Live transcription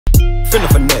finna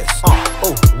finesse.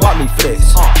 Walk me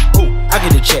flex. I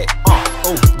get a check.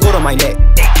 Gold on my neck.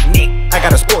 I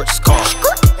got a sports car,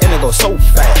 and it goes so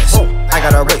fast. I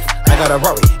got a Wraith, I got a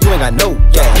Rari. You ain't got no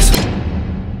gas.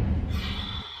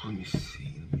 Let me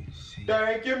see.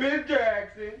 Thank you, Miss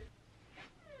Jackson.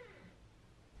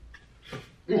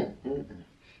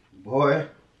 Boy,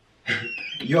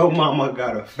 yo mama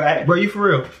got a fat. Bro, you for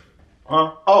real?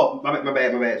 Huh? Oh, my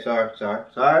bad. Sorry.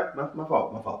 My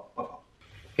fault.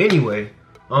 Anyway,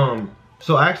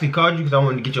 so I actually called you because I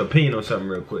wanted to get your opinion on something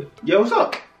real quick. Yo, what's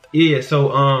up? Yeah,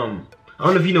 so I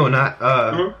don't know if you know or not.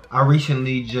 I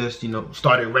recently just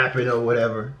started rapping or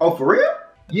whatever. Oh, for real?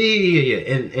 Yeah.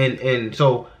 And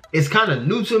so it's kind of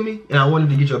new to me, and I wanted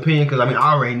to get your opinion because I mean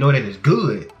I already know that it's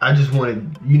good. I just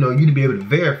wanted you to be able to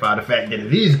verify the fact that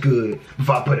it is good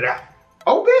before I put it out.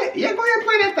 Oh, bet. Yeah, go ahead and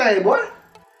play that thing, boy.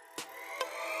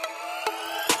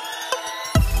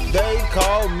 They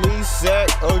call me Sack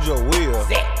of your wheel.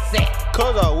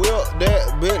 Cause I whipped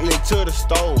that Bentley to the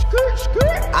stove.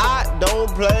 I don't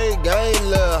play game,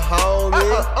 little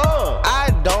homie. I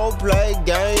don't play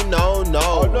game, no.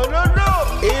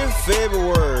 In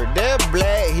February, that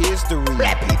black history.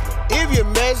 Black people. If you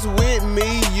mess with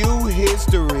me, you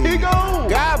history.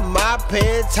 Got my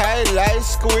pants tight like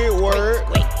Squidward.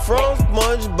 From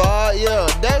SpongeBob, yeah,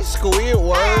 that's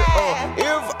Squidward.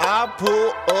 If I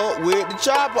pull up with the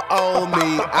chopper on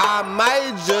me, I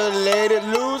might just let it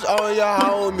loose on your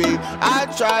homie. I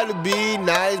try to be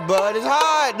nice, but it's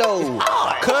hard though.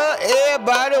 Cause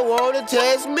everybody wanna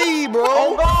test me,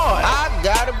 bro. I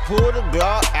gotta pull the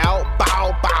Glock out,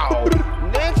 bow.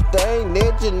 Next thing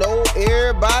that you know,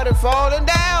 everybody falling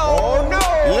down. Oh no!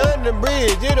 London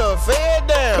Bridge, it done fell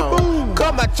down. Kaboom.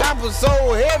 Cause my chopper so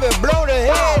heavy, blow the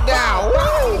head down.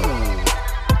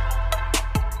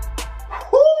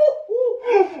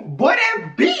 Boy,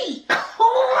 that beat!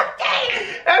 Oh, dang.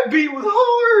 That beat was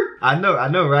hard. I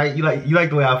know, right? You like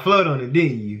the way I float on it,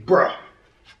 didn't you? Bruh.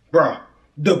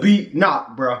 The beat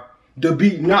knock, bruh.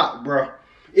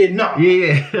 It knocked.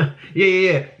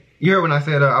 Yeah. You heard when I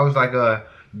said I was like,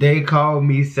 they called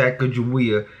me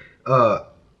Sacagawea,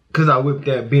 cause I whipped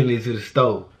that Bentley to the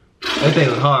stove. That thing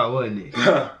was hard, wasn't it?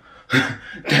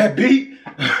 That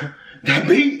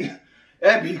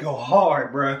beat go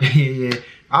hard, bruh. Yeah.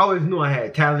 I always knew I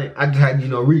had talent. I just had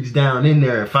to, reach down in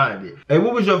there and find it. Hey,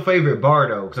 what was your favorite bar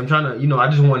though? Cause I'm trying to, I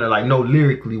just want to like know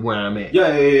lyrically where I'm at.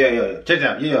 Yeah. Check it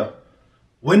out, yeah.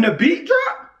 When the beat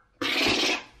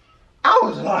dropped, I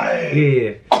was like,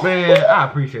 yeah, man, I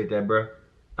appreciate that, bro.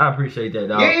 I appreciate that,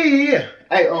 dog. Yeah.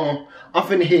 Hey, I'm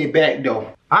finna head back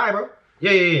though. Alright, bro.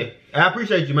 Yeah. I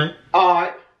appreciate you, man.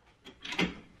 Alright.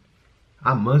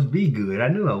 I must be good. I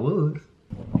knew I was.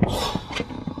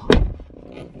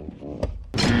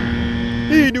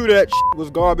 He knew that was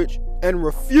garbage and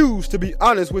refused to be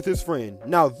honest with his friend.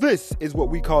 Now this is what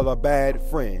we call a bad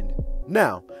friend.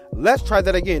 Now, let's try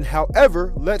that again.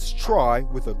 However, let's try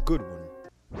with a good one.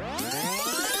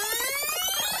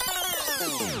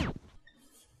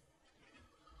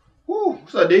 Woo,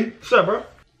 what's up, D? What's up, bro?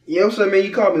 Yeah, what's up, man?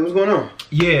 You called me. What's going on?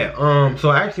 Yeah,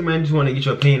 so actually, man, just want to get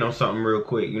your opinion on something real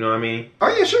quick. You know what I mean? Oh,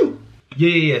 yeah, shoot.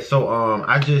 Yeah. So,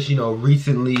 I just,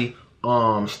 recently,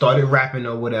 started rapping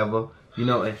or whatever,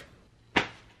 and...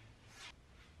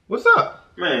 What's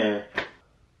up? Man,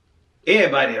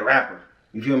 everybody a rapper.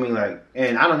 You feel me? Like,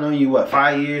 and I don't know you,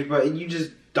 5 years, but you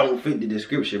just don't fit the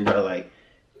description, bro. Like,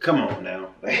 come on now.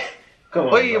 Like, come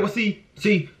on. Oh, yeah, bro. well,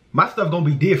 see, my stuff gonna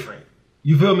be different.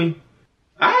 You feel me?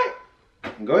 Alright.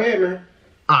 Go ahead, man.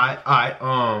 Alright,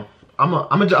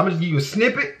 I'm just give you a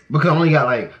snippet because I only got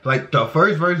like the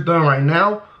first verse done right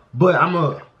now. But I'm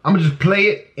gonna just play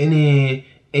it and then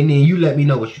you let me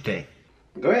know what you think.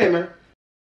 Go ahead, man.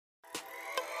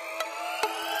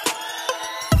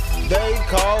 They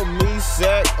call me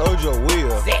Sack of your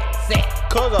wheel.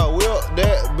 Cause I whipped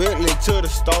that Bentley to the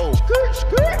stove.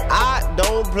 I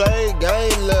don't play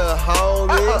game, little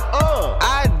homie.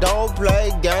 I don't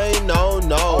play game, no.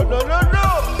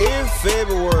 In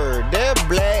February, that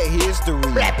black history.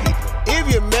 Black people.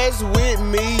 If you mess with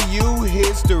me, you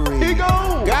history.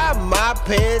 Got my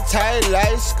pants tight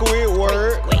like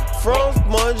Squidward. From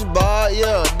SpongeBob,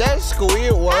 yeah, that's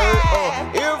Squidward.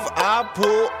 If I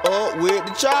pull up with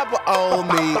the chopper on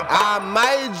me, I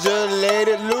might just let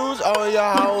it loose on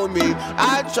your homie.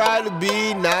 I try to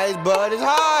be nice, but it's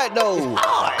hard though.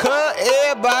 Cause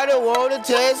everybody wanna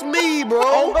test me,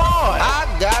 bro. I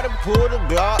gotta pull the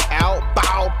Glock out,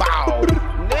 bow.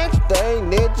 Next thing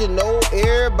that you know,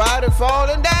 everybody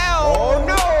falling down. Oh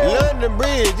no! London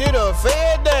Bridge, it done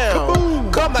fell down.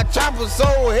 Kaboom. Cause my chopper so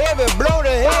heavy, blow the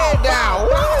head down.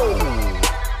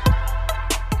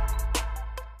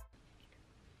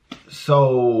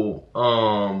 So,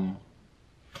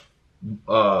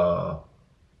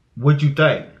 what you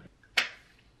think?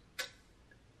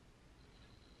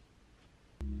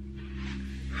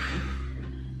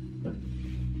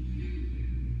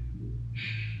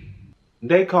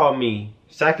 They call me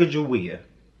Sacagawea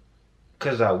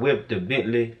because I whipped the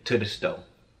Bentley to the stove.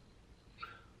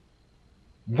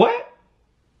 What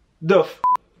the f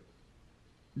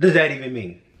does that even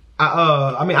mean?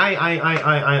 I mean, I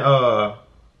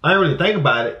ain't really think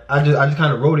about it. I just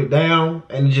kind of wrote it down,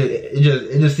 and it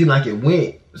just seemed like it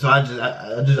went. So I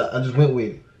just went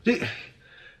with it.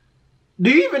 Do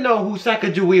you even know who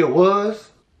Sacagawea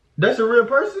was? That's a real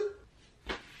person?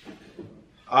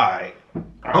 All right.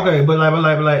 Okay, but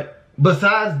like,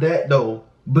 besides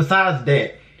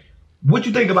that, what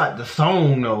you think about the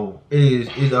song though is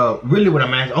really what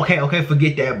I'm asking. Okay,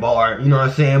 forget that bar, you know what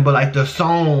I'm saying? But like the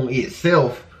song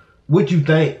itself, what you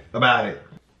think about it?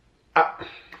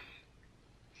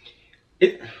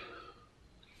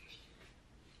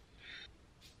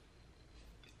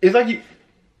 It's like you.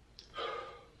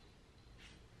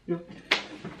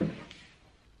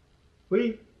 Where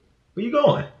you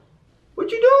going?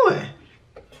 What you doing?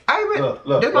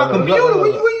 Look, that's my computer. Where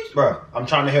you? Bro, I'm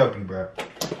trying to help you, bro.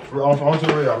 On to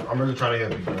the real, I'm really trying to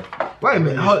help you, bro. Wait a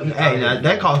minute. Hey, now,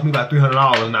 that cost me about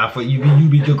 $300 now for you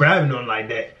be just grabbing on like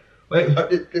that. Wait,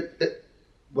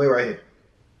 wait right here.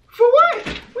 For what?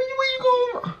 Where you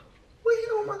going? Where you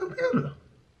going with my computer?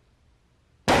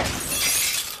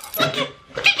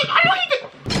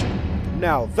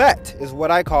 Now that is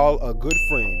what I call a good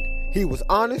friend. He was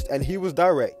honest and he was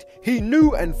direct. He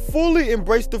knew and fully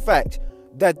embraced the fact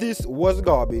that this was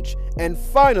garbage. And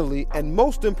finally, and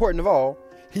most important of all,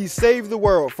 he saved the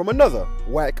world from another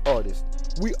whack artist.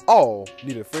 We all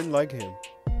need a friend like him.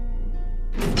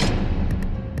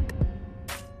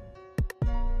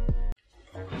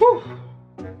 Whew.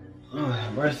 Lord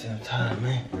have mercy on time,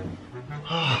 man.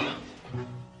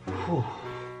 Whew.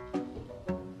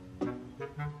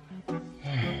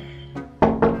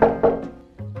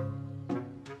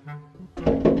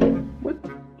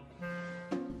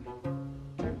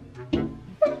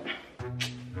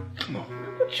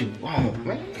 What you want,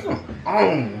 man? Come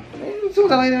on, man.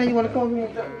 Something like that you want to come here?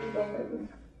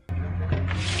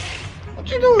 What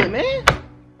you doing, man?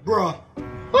 Bruh.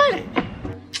 What?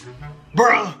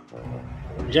 Bruh.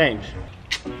 James.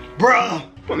 Bruh.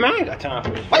 Well, man, I ain't got time for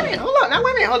this. Wait a minute, hold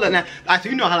up now. So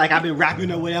you know how like I've been rapping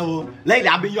or whatever. Lately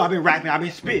I've been rapping, I've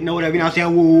been spitting or whatever, you know what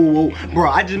I'm saying? Whoa. Bro,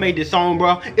 I just made this song,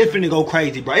 bro. It finna go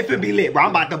crazy, bro. It finna be lit, bro. I'm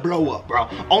about to blow up, bro.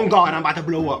 On God, I'm about to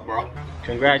blow up, bro.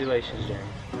 Congratulations, James.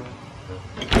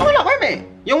 Hold up, wait a minute.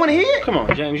 You don't wanna hear it? Come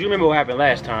on, James. You remember what happened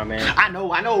last time, man. I know,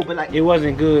 but like it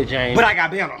wasn't good, James. But I got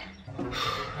better.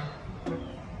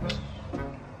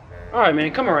 Alright,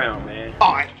 man, come around, man.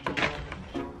 Alright.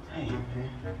 Hey,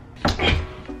 man.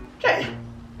 Hey,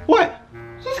 what?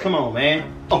 Just come on,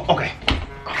 man. Oh, okay.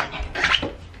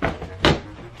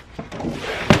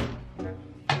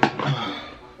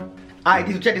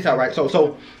 Alright, check this out, right?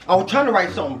 So I was trying to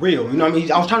write something real, you know what I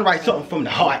mean? I was trying to write something from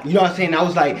the heart, you know what I'm saying? I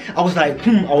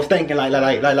was thinking like,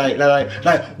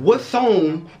 what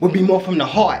song would be more from the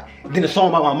heart than a song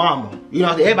about my mama? You know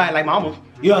what I'm saying? Everybody like mama,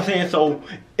 you know what I'm saying? So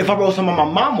if I wrote something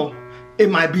about my mama,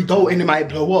 it might be dope and it might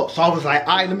blow up. So I was like,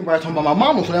 alright, let me write something about my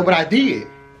mama. So that's what I did.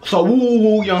 So woo,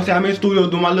 you know what I'm saying? I'm in the studio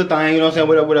doing my little thing, you know what I'm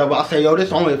saying? Whatever. I say, yo, this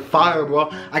song is fire, bro.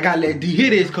 I gotta let D hear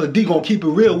this because D gonna keep it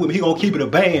real with me. He gonna keep it a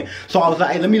band. So I was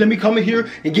like, hey, let me come in here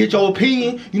and get your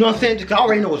opinion. You know what I'm saying? Just 'cause I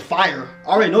already know it's fire. I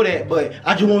already know that, but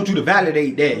I just want you to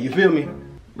validate that. You feel me?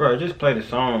 Bro, just play the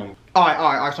song.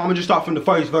 Alright. So I'm gonna just start from the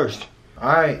first verse.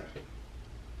 Alright.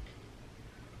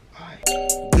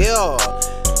 Yeah.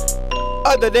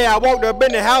 Other day I walked up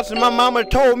in the house and my mama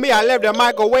told me I left the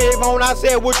microwave on. I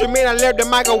said, what you mean I left the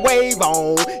microwave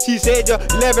on? She said, you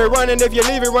left it running. If you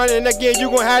leave it running again,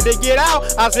 you gon' have to get out.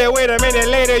 I said, wait a minute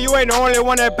later, you ain't the only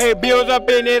one that pay bills up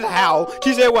in this house.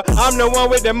 She said, well, I'm the one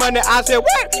with the money. I said,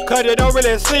 what? Cause it don't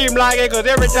really seem like it, cause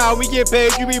every time we get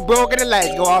paid, you be broke and the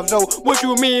lights go off. So what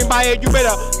you mean by it? You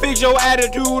better fix your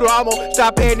attitude or I'm gonna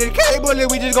stop paying the cable and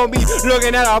we just gonna be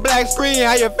looking at our black screen.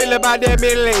 How you feel about that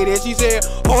middle lady? She said,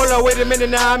 hold up, wait a minute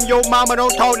now, I'm your mama,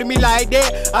 don't talk to me like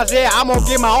that. I said, I'm gonna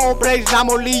get my own place and I'm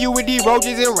gonna leave you with these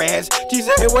roaches and rats. She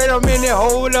said, wait a minute,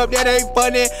 hold up, that ain't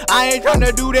funny. I ain't trying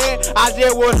to do that. I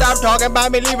said, well, stop talking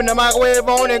about me leaving the microwave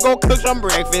on and go cook some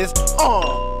breakfast.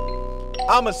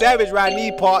 I'm a savage right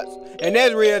these parts, and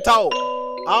that's real talk.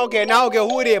 I don't care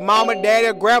who it is, mama,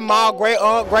 daddy, grandma, great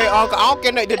uncle. I don't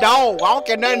care the dog. I don't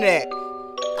care none of that.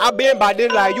 I been by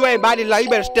this life. You ain't by this life. You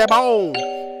better step on.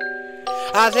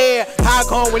 I said, how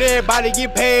come when everybody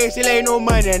get paid, still ain't no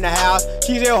money in the house?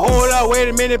 She said, hold up, wait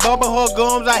a minute, bumping her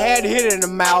gums, I had to hit it in the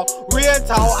mouth. Real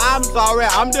talk, I'm sorry,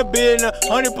 I'm just being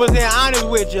 100% honest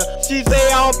with you. She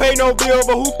say I don't pay no bill,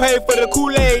 but who paid for the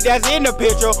Kool-Aid that's in the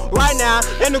picture right now?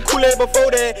 And the Kool-Aid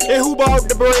before that, and who bought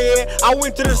the bread? I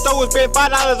went to the store and spent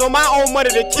 $5 on my own money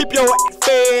to keep your ass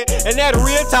fed. And that's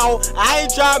real talk, I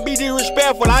ain't trying to be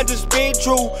disrespectful, I just spit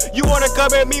true. You wanna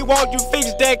come at me, won't you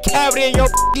fix that cavity in your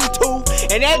tooth?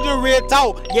 And that's just real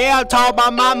talk. Yeah, I'm talking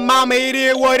about my mama, it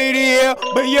is what it is.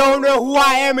 But you don't know who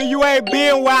I am and you ain't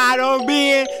been where I done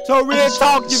been. So real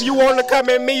talk, if you wanna come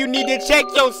at me, you need to check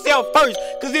yourself first.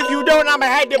 Cause if you don't, I'ma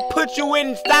have to put you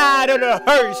inside of the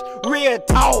hearse. Real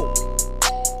talk.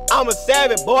 I'm a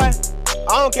savage boy.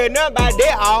 I don't care nothing about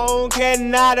that. I don't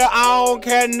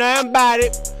care nothing about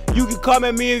it. You can come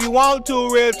at me if you want to,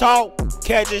 real talk.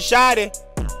 Catch a shotty.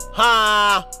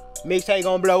 Huh? Mix ain't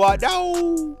gonna blow up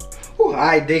though.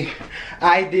 I did.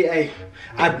 Hey,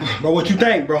 bro, what you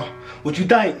think, bro? What you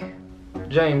think?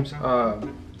 James,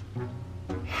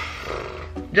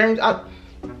 James, I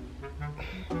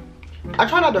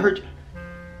try not to hurt you.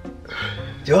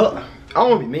 Yup. I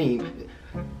don't wanna be mean.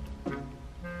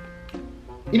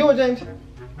 You know what, James?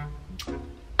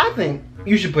 I think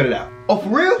you should put it out. Oh, for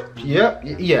real? Yep.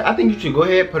 Yeah, I think you should go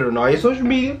ahead, put it on all your social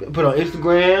media, put it on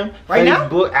Instagram, right now?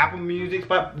 Facebook, Apple Music,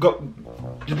 go.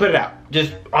 Just put it out.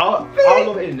 Just all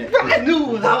over the internet. Bro, I knew it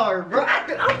was hard, bro.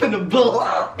 I'm finna blow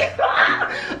up.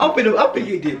 I'm finna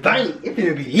get this bang. It's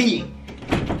finna be lit.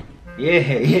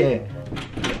 Yeah.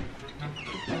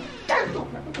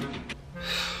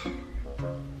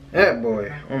 That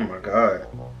boy, oh my God.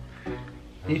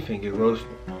 He finna get roasted.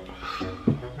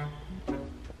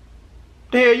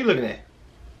 The hell you looking at?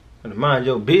 Better mind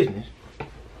your business.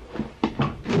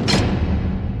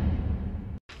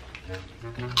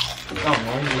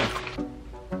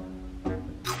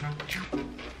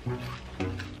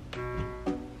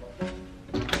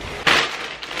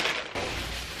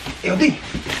 LD,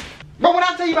 bro, when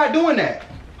I tell you about doing that,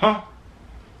 Huh?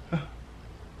 I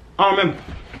don't remember.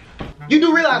 you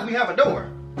do realize we have a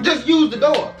door. Just use the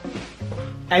door.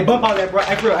 Hey, bump all that, bro.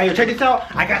 Hey, bro, hey, check this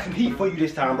out. I got some heat for you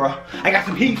this time, bro. I got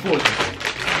some heat for you.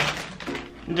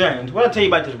 James, what I tell you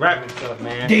about this rapping stuff,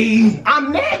 man? D,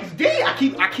 I'm next. D,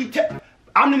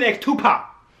 I'm the next Tupac.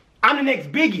 I'm the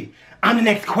next Biggie. I'm the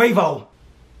next Quavo.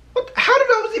 How did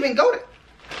those even go there?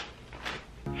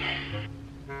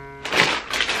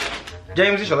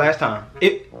 James, it's your last time.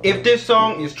 If this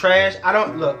song is trash, I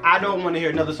don't want to hear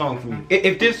another song from you.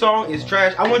 If this song is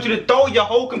trash, I want you to throw your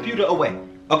whole computer away.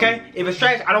 Okay? If it's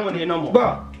trash, I don't want to hear no more.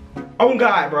 Bro, on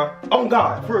God, bro. On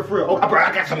God. For real. Oh, bro,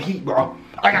 I got some heat, bro.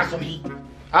 I got some heat.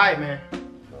 Alright, man.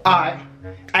 Alright.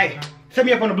 Hey, set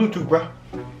me up on the Bluetooth, bro.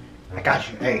 I got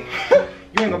you. Hey,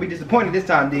 you ain't gonna be disappointed this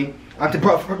time, D. I'm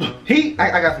bro. Heat.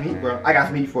 I got some heat, bro. I got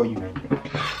some heat for you.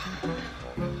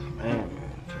 Man.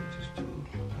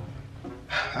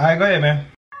 Alright, go ahead, man.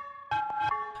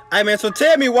 Hey man, so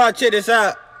tell me why, check this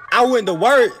out. I went to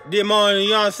work this morning, you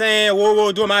know what I'm saying?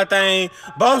 Whoa, doing my thing.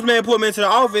 Boss man put me into the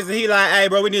office and he like, hey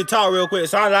bro, we need to talk real quick.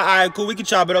 So I was like, all right, cool, we can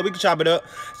chop it up,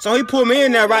 So he put me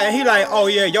in there, right? And he like, oh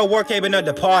yeah, your work ain't been up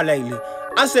to par lately.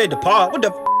 I said, to par? What the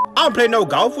f? I don't play no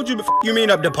golf. What you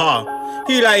mean up to par?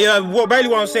 He like, basically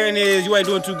what I'm saying is, you ain't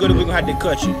doing too good and we gonna have to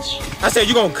cut you. I said,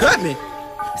 you gonna cut me?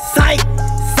 Psych.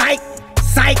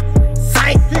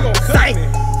 He gonna cut me.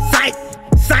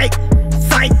 Psych.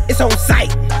 It's on sight.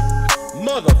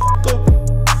 Motherfucker.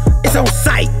 It's on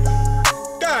sight.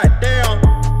 God damn.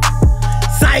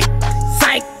 Psych.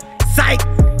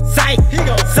 He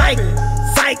gon' psych.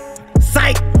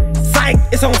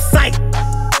 It's on sight.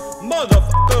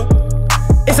 Motherfucker.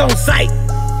 It's on sight.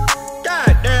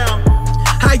 God damn.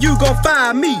 How you gon'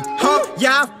 fire me? Huh?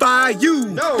 Yeah, I fire you.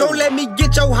 No. Don't let me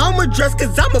get your home address,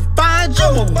 cause I'ma find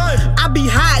you. I be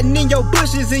hiding in your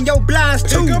bushes and your blinds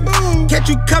too. Catch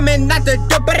you coming out the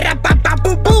door.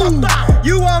 Boom.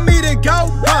 You want me to go?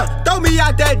 Huh? Throw me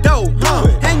out that door. Huh?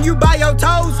 Hang you by your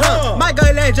toes. Huh?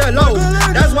 Michelangelo.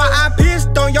 That's why I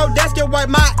pissed on your desk and wiped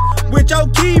my with your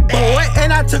keyboard.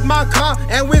 And I took my car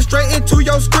and went straight into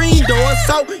your screen door.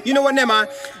 So, you know what, never mind.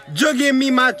 Just give me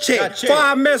my check. Before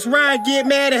I mess around, get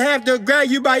mad and have to grab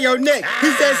you by your neck.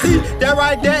 He said, see, that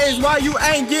right there is why you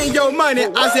ain't getting your money.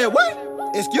 I said, what?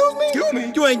 Excuse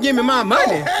me? You ain't giving me my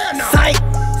money. Psych.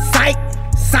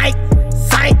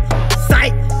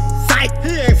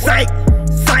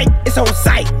 It's on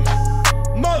sight.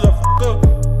 Motherfucker.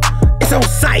 It's on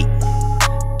sight.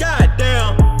 God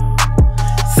damn.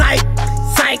 Psych.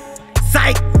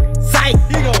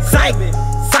 He gon' psych.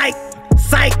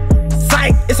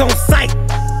 It's on sight.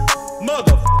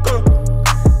 Motherfucker.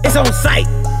 It's on sight.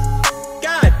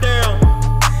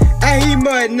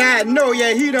 not know,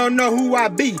 yeah, he don't know who I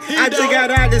be. I just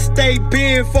got out the state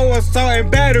pen for assault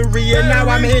and battery, and now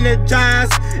I'm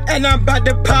energized, and I'm about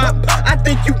to pop. I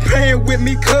think you playing with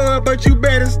me, cuz, but you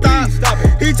better stop.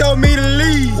 He told me to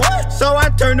leave, so I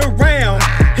turned around.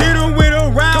 Hit him with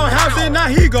a roundhouse, and now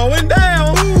he going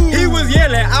down. He was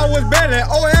yelling, I was belling,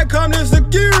 oh, here come the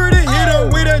security. Hit him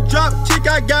with a drop kick,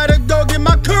 I gotta go get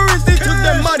my currency. Took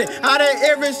the money out of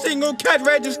every single cash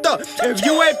register. If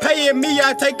you ain't paying me,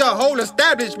 I take the whole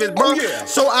establishment, bro.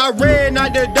 So I ran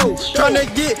out the door, trying to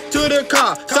get to the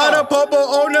car. Saw the popo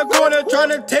on the corner, trying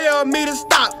to tell me to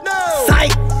stop.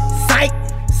 Psych, psych,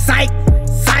 psych,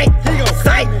 psych,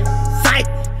 psych, psych,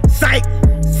 psych,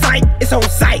 psych. It's on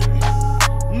sight,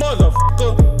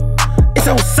 motherfucker. It's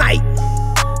on sight.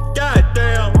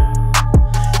 Goddamn.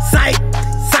 Psych,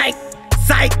 psych,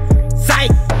 psych,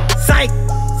 psych, psych,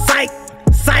 psych,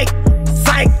 psych,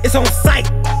 psych. It's on sight,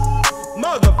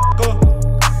 motherfucker.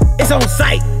 It's on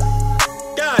sight.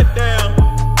 Goddamn.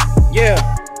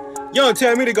 Yeah. You don't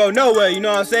tell me to go nowhere, you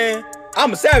know what I'm saying?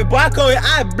 I'm a savage boy. I come here,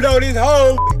 I blow this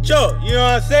whole bitch up, you know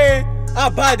what I'm saying? I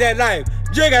buy that life.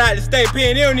 Jigga out the state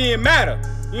pen, it don't even matter.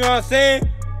 You know what I'm saying?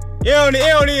 It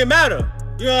don't even matter.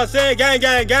 You know what I'm saying? Gang,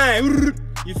 gang, gang.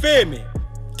 You feel me?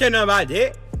 Can't know about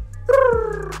that.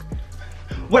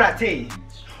 What I tell you?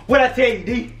 What I tell you,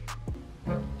 D?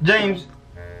 James,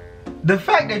 the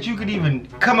fact that you could even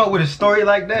come up with a story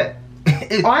like that.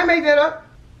 Oh, I ain't make that up.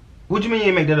 What you mean you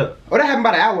ain't make that up? Oh, that happened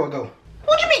about an hour ago.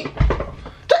 What you mean?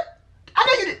 I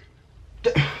know you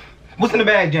did. What's in the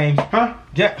bag, James? Huh?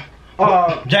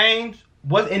 James,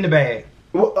 what's in the bag?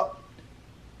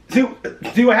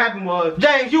 See what happened was,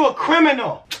 James, you a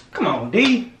criminal. come on,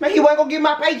 D. Man, he wasn't gonna get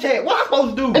my paycheck. What I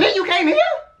supposed to do? And then you came here?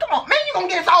 Come on, man, you gonna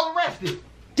get us all arrested.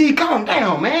 D, calm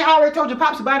down, man. I already told your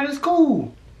pops about it. It's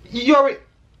cool. You already,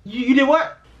 you did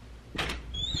what?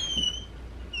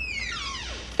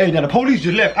 Hey, now the police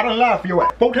just left. I done lied for your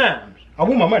ass 4 times. I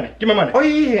want my money. Give me my money. Oh,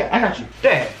 yeah, I got you.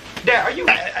 Dad, are you?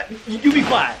 You be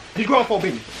quiet. This grown folk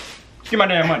business. Give my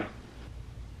damn money.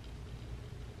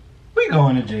 We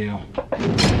going to jail.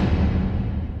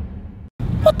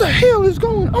 What the hell is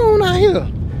going on out here?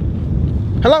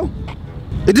 Hello?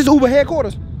 Is this Uber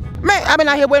headquarters? Man, I've been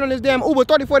out here waiting on this damn Uber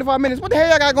 30, 45 minutes. What the hell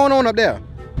y'all got going on up there?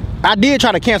 I did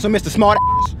try to cancel Mr. Smart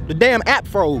Ass. The damn app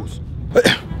froze.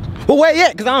 But where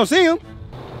yet? Cause I don't see him.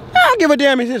 I don't give a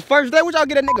damn, it's his first day. What y'all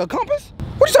get a nigga a compass?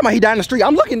 What you talking about he down the street?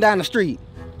 I'm looking down the street.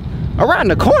 Around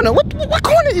the corner? What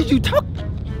corner is you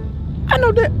talking? I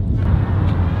know that.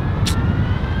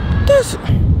 This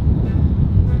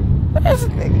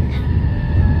nigga.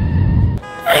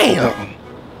 Damn.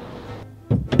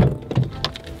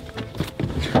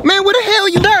 Man, where the hell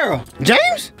you, Darryl?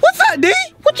 James? What's up, D?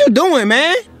 What you doing,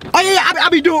 man? Oh yeah, I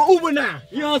be doing Uber now.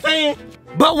 You know what I'm saying?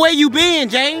 But where you been,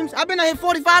 James? I've been out here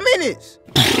 45 minutes.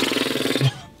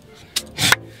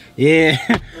 Yeah,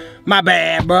 my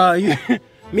bad, bro.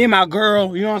 Me and my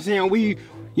girl, you know what I'm saying? We,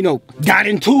 you know, got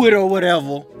into it or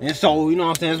whatever. And so, you know what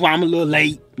I'm saying? That's why I'm a little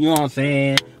late. You know what I'm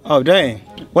saying? Oh, dang.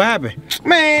 What happened?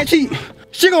 Man, she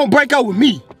gonna break up with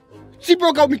me. She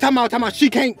broke up with me talking about she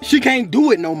can't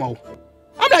do it no more.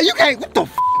 I'm like, you can't, what the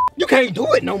f? You can't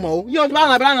do it no more. You know what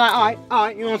I'm saying? I'm like, all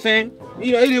right, you know what I'm saying?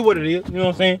 You know, it is what it is, you know what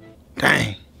I'm saying?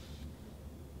 Dang.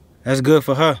 That's good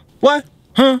for her. What?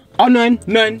 Huh? Oh,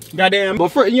 nothing. Goddamn. But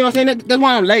for, you know what I'm saying? That's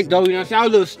why I'm late, though. You know what I'm saying? I was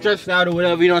a little stressed out or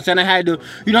whatever. You know what I'm saying? I had to,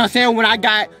 you know what I'm saying? When I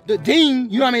got the ding,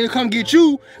 you know what I mean, to come get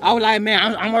you, I was like,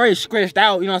 man, I'm already stressed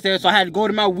out. You know what I'm saying? So I had to go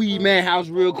to my weed man house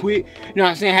real quick. You know what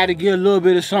I'm saying? I had to get a little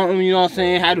bit of something. You know what I'm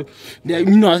saying? Had to, you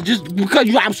know, just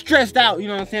because I'm stressed out. You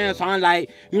know what I'm saying? So I'm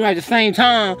like, you know, at the same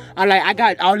time, I'm like, I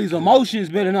got all these emotions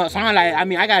building up. So I'm like, I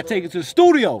mean, I got to take it to the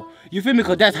studio. You feel me?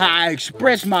 Because that's how I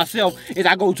express myself is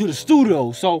I go to the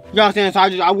studio. So, you know what I'm saying? So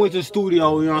I went to the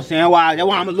studio, you know what I'm saying? That's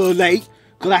why I'm a little late.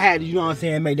 Because I had to, you know what I'm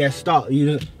saying, make that start.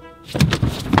 You know?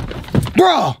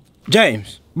 Bro!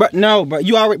 James. Bro, no, bro.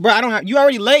 You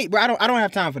already late, bro. I don't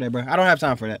have time for that, bro. I don't have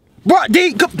time for that. Bro,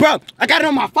 bro, I got it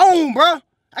on my phone, bro.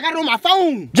 I got it on my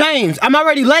phone. James, I'm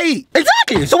already late.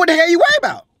 Exactly. So what the hell you worry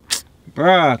about?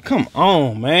 Bruh, come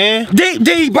on, man.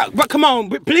 D, bro, come on,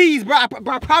 please, bro.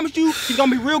 I promise you, it's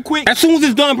gonna be real quick. As soon as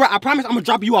it's done, bro, I promise I'm gonna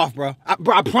drop you off, bro.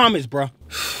 I promise, bro.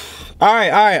 All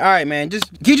right, man. Just,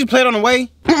 can you just play it on the way?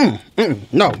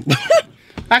 No.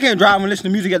 I can't drive and listen to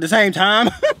music at the same time.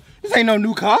 This ain't no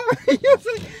new car. You know what I'm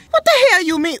saying? What the hell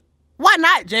you mean? Why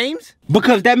not, James?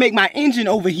 Because that make my engine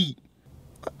overheat.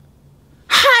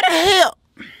 How the hell?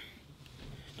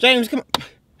 James, come on.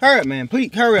 Hurry up, man.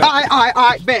 Please, hurry up. All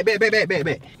right. Bet.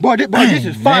 Bro, this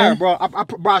is fire, bro.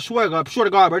 I swear to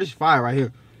God, bro, this is fire right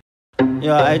here.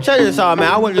 Yeah, hey, check this out,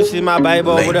 man. I went to see my baby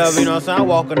or whatever, you know what I'm saying? I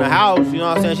walk in the house, you know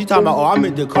what I'm saying? She talking about, oh, I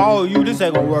meant to call you. This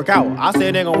ain't gonna work out. I said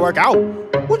it ain't gonna work out.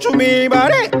 What you mean by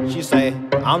that? She say,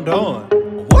 I'm done.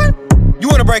 What? You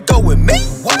wanna break up with me?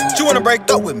 What? You wanna break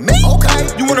up with me?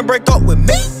 Okay. You wanna break up with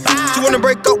me? You wanna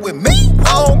break up with me?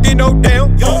 I don't get no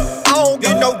damn. I don't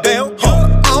get no damn.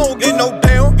 I don't get no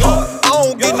damn. I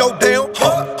don't get no damn.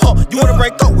 You wanna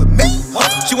break up with me?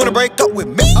 She wanna break up with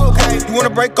me? Okay. You wanna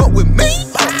break up with me?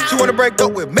 She wanna break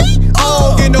up with me? I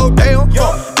don't get no damn.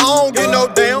 I don't get no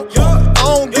damn.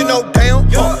 I don't get no damn.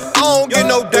 I don't get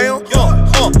no damn.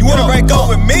 You wanna break up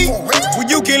with me? Well,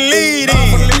 you can lead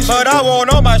in, but I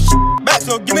want all my shit back,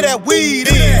 so give me that weed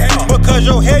in. Because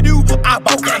your hairdo, I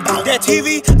bought that. That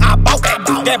TV, I bought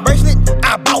that. That bracelet,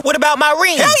 I bought. What about my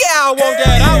ring? Hell yeah, I want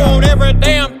that. I want every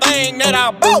damn thing that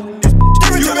I bought.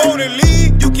 You wanna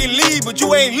leave, you can leave, but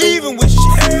you ain't leaving with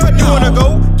shit. You wanna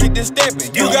go, get this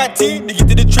stepping. You got 10 to get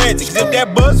to the transit. Cause if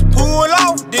that bus pull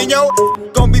off, then yo,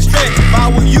 gon' be straight. If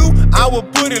I were you, I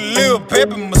would put a little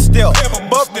pep in my step.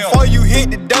 But before you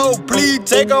hit the door, please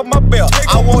take off my belt.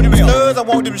 I want them studs, I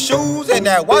want them shoes, and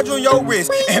that watch on your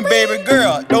wrist. And baby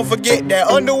girl, don't forget that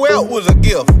underwear was a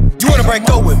gift. You wanna break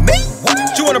up with me?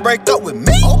 You wanna break up with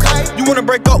me? Okay. You wanna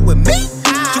break up with me?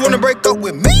 You wanna break up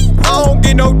with me? I don't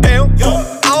get no damn.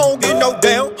 I don't get no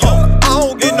damn. I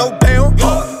don't get no damn.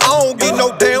 I don't get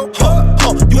no damn.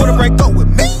 You wanna break up with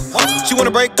me? She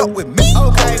wanna break up with me?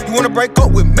 Okay. You wanna break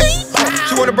up with me?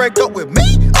 She wanna break up with me?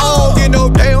 I don't get no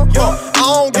damn. I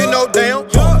don't get no damn.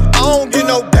 I don't get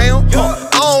no damn.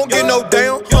 I don't get no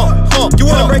damn. You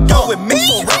wanna break up with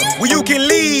me? Well, you can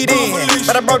lead in,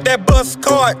 but I brought that bus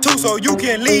card too, so you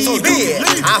can leave in.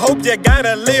 I hope you got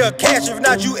a little cash, if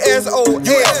not you SOS.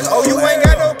 Oh, you ain't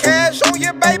got no cash on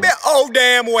you, baby? Oh,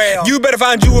 damn well. You better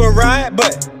find you a ride,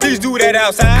 but please do that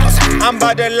outside. I'm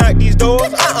about to lock these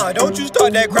doors. Don't you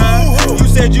start that crime. You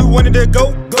said you wanted to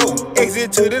go.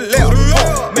 Exit to the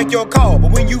left. Make your call,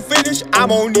 but when you finish, I'm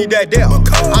gonna need that debt.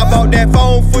 I bought that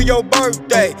phone for your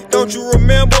birthday. Don't you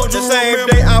remember? The same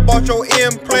day I bought your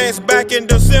implants back in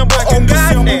December. Oh,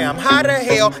 goddamn, how the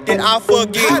hell did I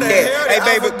forget that?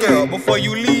 Hey, baby girl, before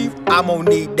you leave, I'm gonna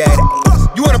need that ass.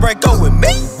 You wanna break up with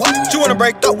me? What? You wanna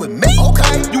break up with me?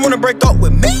 Okay. You wanna break up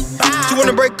with me? You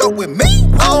wanna break up with me?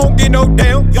 I don't get no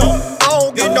damn. I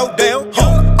don't get no damn.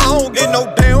 I don't get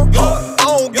no damn. I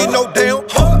don't get no damn.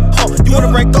 You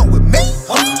wanna break up with me?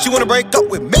 She wanna break up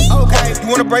with me? Okay. You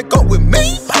wanna break up with me?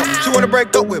 She wanna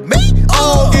break up with me? I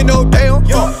don't get no damn. I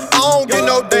don't get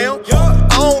no damn.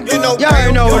 I don't get no damn. Y'all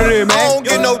already know what it is, man. I don't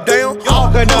get no damn. I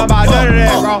don't care nothing about none of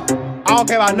that, bro. I don't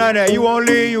care about none of that. You wanna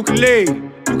leave, you can leave.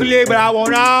 You can leave, but I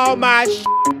want all my shit.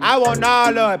 I want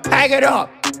all of it. Pack it up.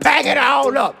 Pack it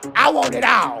all up. I want it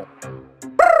all.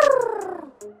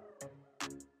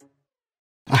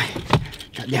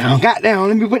 Got down.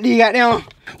 Let me put these down.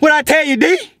 What I tell you,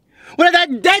 D? What that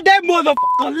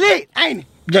motherfucker lit, ain't it?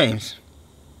 James,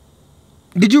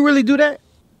 did you really do that?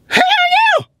 Hell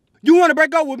yeah! You wanna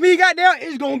break up with me, goddamn?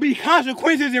 It's gonna be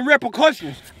consequences and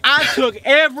repercussions. I took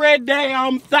every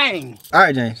damn thing. All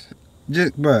right, James.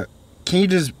 Just, bro, can you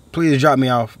just please drop me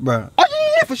off, bro? Oh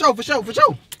yeah, for sure.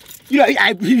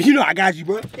 You know I got you,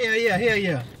 bro. Hell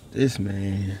yeah. This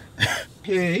man.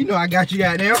 Yeah, you know I got you,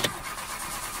 goddamn.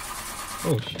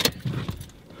 Oh shit.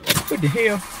 What the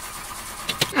hell?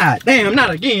 God damn, not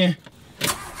again.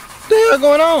 What the hell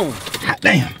going on? God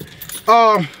damn.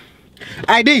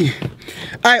 ID.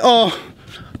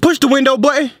 Push the window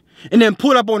button and then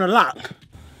pull up on the lock.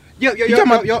 Yo.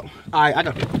 Alright, I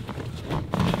know.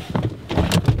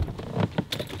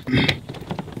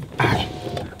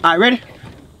 Alright, ready?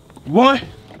 1,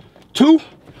 2,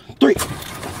 3.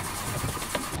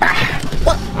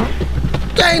 What?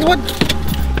 James, what?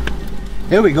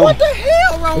 Here we go. What the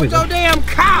hell wrong with your damn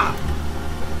car?